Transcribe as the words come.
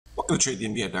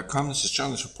TradeTheNBI.com. This is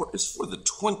John. This report is for the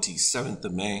 27th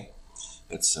of May.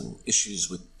 Had some issues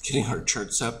with getting our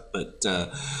charts up, but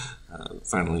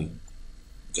finally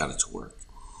got it to work.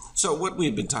 So what we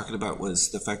had been talking about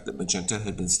was the fact that magenta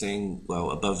had been staying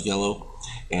well above yellow,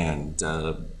 and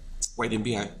white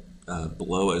NBI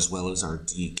below, as well as our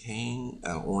decaying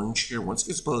orange here. Once it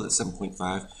gets below that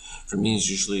 7.5, for me is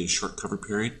usually a short cover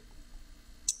period.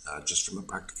 Just from a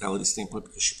practicality standpoint,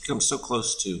 because you become so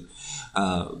close to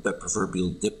that proverbial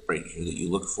dip right here that you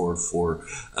look for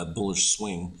a bullish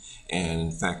swing. And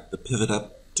in fact, the pivot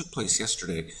up took place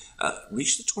yesterday,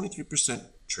 reached the 23%,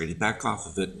 traded back off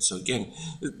of it. And so again,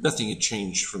 nothing had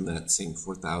changed from that same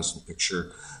 4,000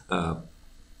 picture where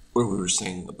we were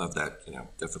saying above that,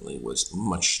 definitely was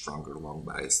much stronger long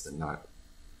bias than not.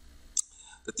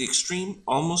 But the extreme,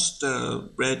 almost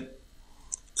red,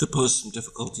 could pose some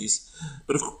difficulties,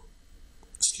 but of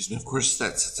course,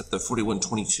 that sets up the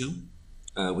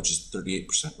 41.22, which is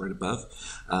 38% right above.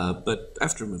 But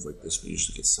after a move like this, we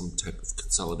usually get some type of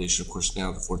consolidation. Of course,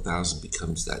 now the 4,000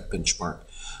 becomes that benchmark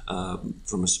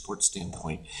from a support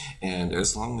standpoint, and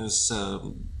as long as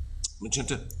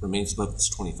magenta remains above this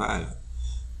 25,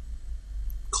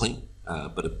 clean,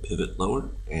 but a pivot lower,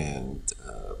 and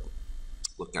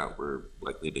look out, we're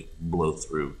likely to blow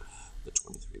through the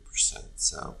 23%.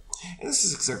 So, and this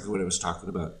is exactly what I was talking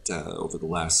about over the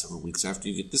last several weeks. After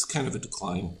you get this kind of a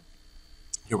decline,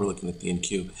 here we're looking at the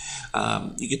NQ,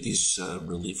 you get these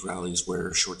relief rallies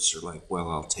where shorts are like,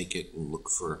 well, I'll take it and look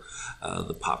for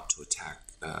the pop to attack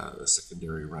a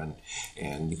secondary run.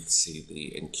 And you can see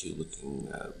the NQ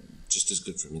looking just as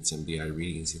good from its MBI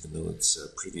readings, even though its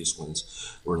previous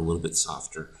ones were a little bit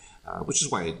softer, which is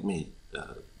why it made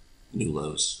new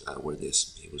lows where the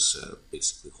S&P was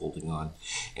basically holding on,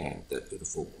 and that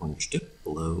beautiful orange dip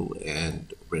below,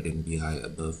 and red NBI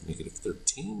above negative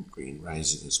 13, green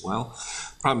rising as well.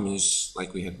 Problem is,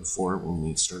 like we had before when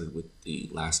we started with the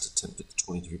last attempt at the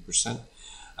 23%,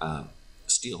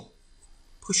 steel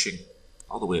pushing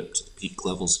all the way up to the peak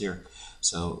levels here.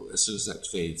 So as soon as that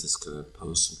fades, it's going to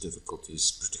pose some difficulties,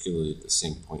 particularly at the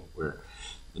same point where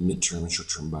the midterm and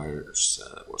short-term buyers,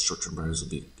 short-term buyers will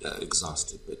be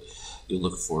exhausted, but you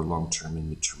look for long-term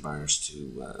and midterm buyers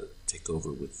to take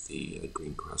over with the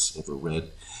green crossing over red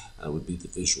would be the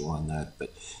visual on that.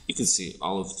 But you can see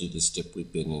all of through this dip,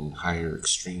 we've been in higher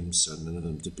extremes, so none of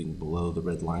them dipping below the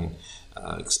red line,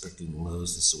 expecting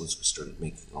lows. And so once we started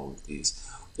making all of these,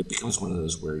 it becomes one of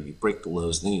those where you break the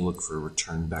lows, and then you look for a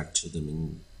return back to them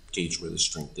and gauge where the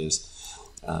strength is.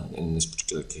 And in this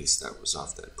particular case, that was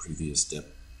off that previous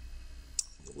dip,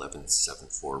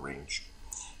 11.74 range,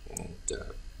 and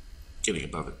getting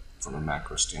above it from a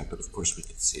macro standpoint. Of course, we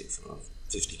could see it from a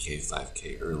 50K,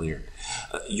 5K earlier.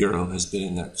 Euro has been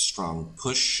in that strong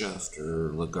push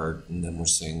after Lagarde and them were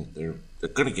saying they're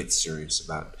going to get serious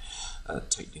about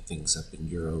tightening things up in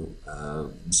Euro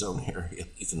zone area,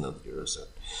 even though the Eurozone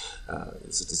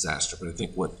is a disaster. But I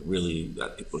think what really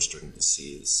people are starting to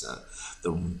see is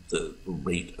the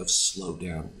rate of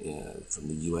slowdown from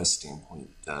the U.S. standpoint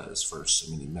as far as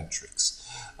so many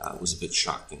metrics was a bit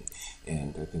shocking.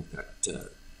 And I think that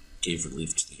gave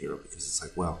relief to the euro, because it's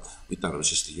like, well, we thought it was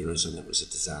just the Eurozone that was a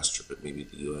disaster, but maybe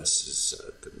the U.S. is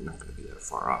not going to be that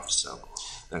far off. So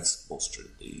that's bolstered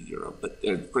the euro. But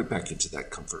right back into that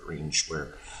comfort range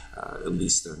where at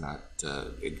least they're not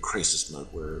in crisis mode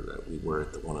where we were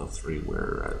at the 103,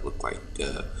 where it looked like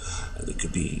there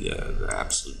could be the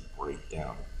absolute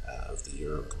breakdown of the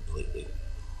euro completely.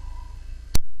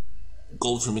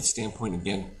 Gold from its standpoint,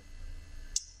 again,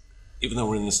 even though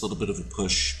we're in this little bit of a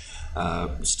push,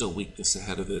 still weakness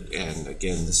ahead of it. And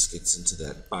again, this gets into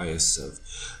that bias of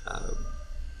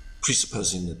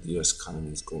presupposing that the U.S.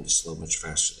 economy is going to slow much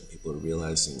faster than people are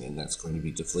realizing, and that's going to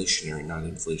be deflationary, not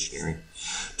inflationary,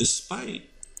 despite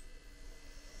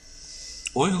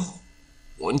oil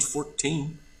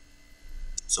 114.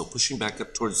 So pushing back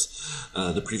up towards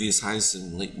the previous highs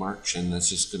in late March, and that's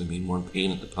just going to mean more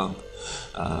pain at the pump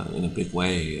in a big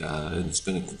way. And it's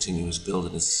been a continuous build,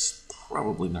 and it's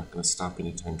probably not going to stop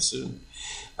anytime soon.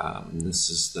 This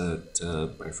is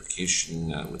that bifurcation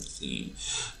with the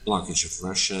blockage of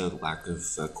Russia, lack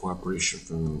of cooperation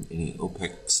from any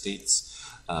OPEC states.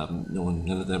 None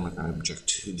of them are going to object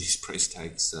to these price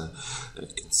tags.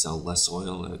 That can sell less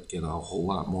oil, get a whole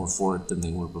lot more for it than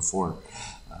they were before.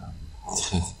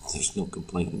 There's no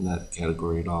complaint in that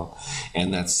category at all,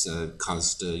 and that's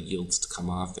caused yields to come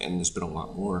off, and there's been a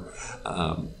lot more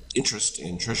interest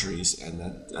in treasuries, and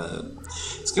that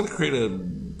it's going to create a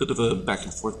bit of a back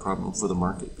and forth problem for the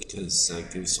market, because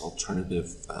it gives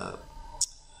alternative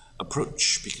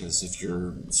approach, because if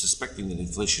you're suspecting that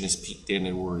inflation has peaked in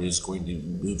or is going to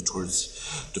move towards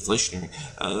deflationary,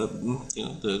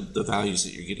 the values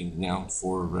that you're getting now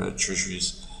for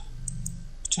treasuries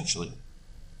potentially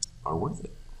are worth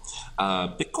it.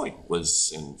 Bitcoin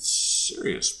was in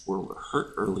serious world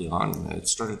hurt early on. It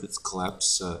started its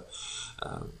collapse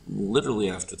literally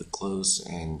after the close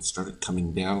and started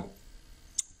coming down,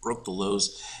 broke the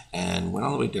lows, and went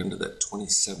all the way down to that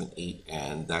 27.8,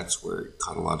 and that's where it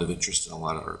caught a lot of interest in a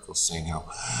lot of articles saying how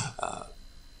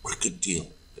what a good deal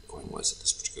Bitcoin was at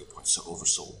this particular point. So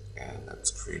oversold, and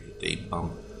that's created a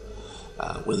bump.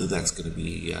 Whether that's going to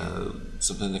be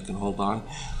something that can hold on,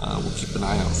 we'll keep an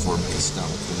eye out for, because it's not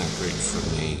looking that great from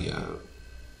a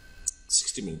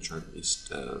 60-minute chart, at least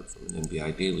from an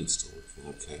NBI daily, it's still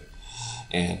looking okay.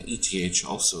 And ETH,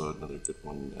 also another good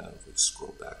one. If we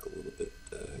scroll back a little bit,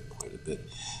 quite a bit,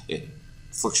 it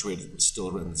fluctuated, was still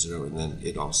around zero, and then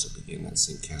it also began that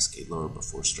same cascade lower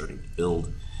before starting to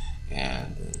build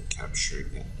and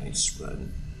capturing a nice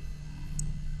run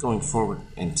going forward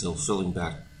until filling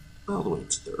back all the way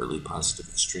to the early positive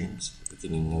extremes, the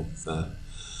beginning of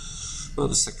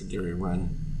the secondary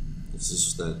run. This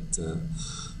is that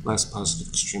last positive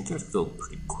extreme. Got filled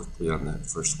pretty quickly on that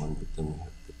first one, but then we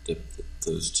have the dip that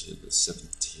goes to the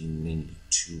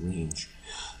 1792 range.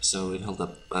 So it held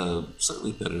up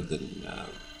slightly better than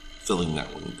filling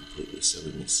that one completely. So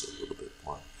we may see a little bit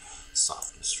more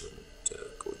softness from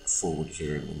it going forward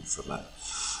here, and then from a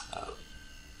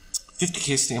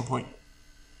 50K standpoint.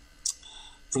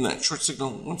 From that short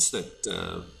signal, once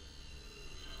that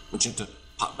magenta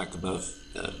popped back above,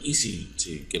 easy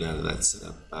to get out of that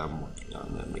setup. I'm working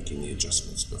on making the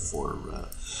adjustments before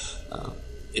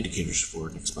indicators for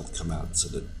next month come out, so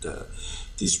that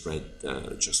these red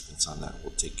adjustments on that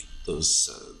will take those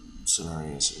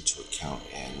scenarios into account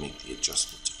and make the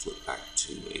adjustment to flip back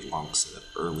to a long setup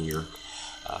earlier.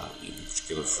 In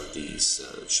particular for these,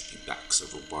 it should be back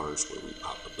several bars where we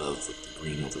pop above with the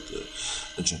green over the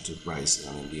magenta rising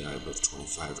on NBI above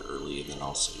 25 early, and then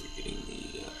also you're getting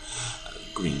the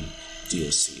green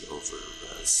DOC over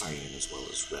cyan as well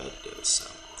as red. So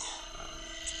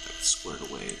that's squared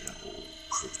away, and that will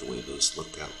improve the way those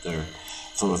look out there.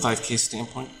 From a 5K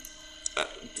standpoint,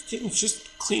 again, it's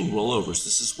just clean rollovers.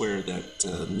 This is where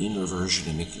that mean reversion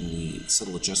and making the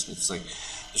subtle adjustments, like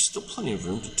there's still plenty of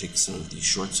room to take some of these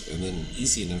shorts, and then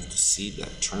easy enough to see that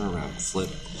turnaround flip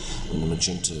when the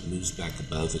magenta moves back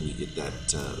above and you get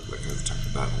that, like I've talked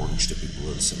about, orange dipping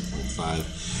below the 7.5.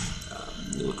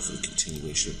 You look for the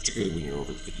continuation, particularly when you're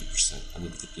over the 50%. Under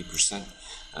the 50%,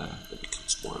 it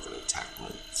becomes more of an attack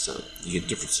mode. So you get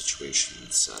different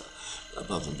situations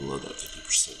above and below that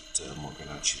 50%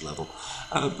 Fibonacci level.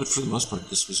 But for the most part,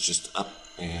 this was just up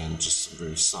and just some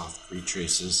very soft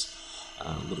retraces.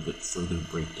 A little bit further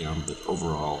breakdown, but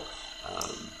overall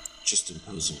just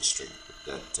imposing strength with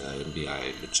that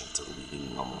NBI magenta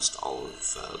leading almost all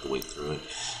of the way through it.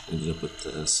 Ended up with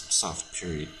some soft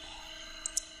period.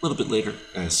 A little bit later,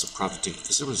 some profit taking,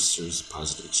 because there was a series of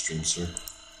positive extremes here,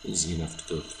 easy enough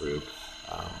to go through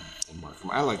and mark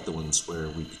them. I like the ones where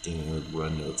we begin a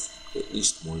run of at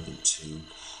least more than two,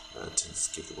 tends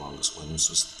to give the longest one.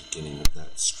 This was the beginning of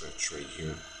that stretch right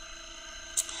here.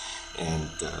 And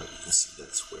you can see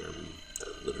that's where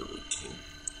we literally came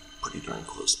pretty darn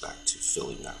close back to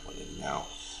filling that one. And now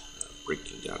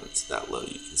breaking down into that low,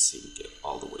 you can see we get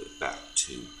all the way back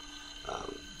to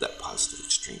that positive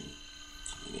extreme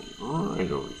coming in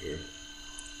right over here.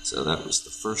 So that was the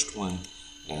first one,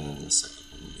 and then the second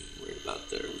one being right about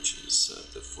there, which is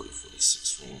the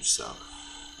 40-46 range. So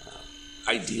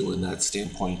ideal in that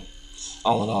standpoint.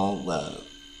 All in all,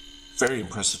 very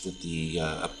impressive with the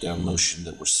up-down motion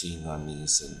that we're seeing on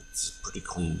these, and it's pretty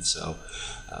clean. So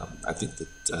I think that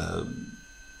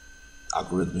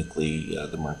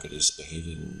algorithmically the market is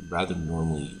behaving rather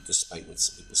normally, despite what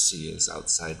some people see as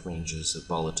outside ranges of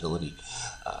volatility.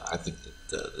 I think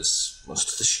that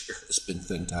most of this year has been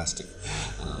fantastic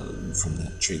from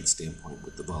that trade standpoint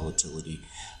with the volatility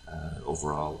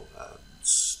overall.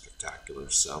 Spectacular.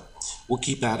 So we'll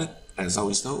keep at it. As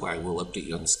always, though, I will update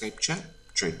you on the Skype chat.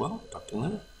 Trade well. Talk to you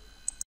later.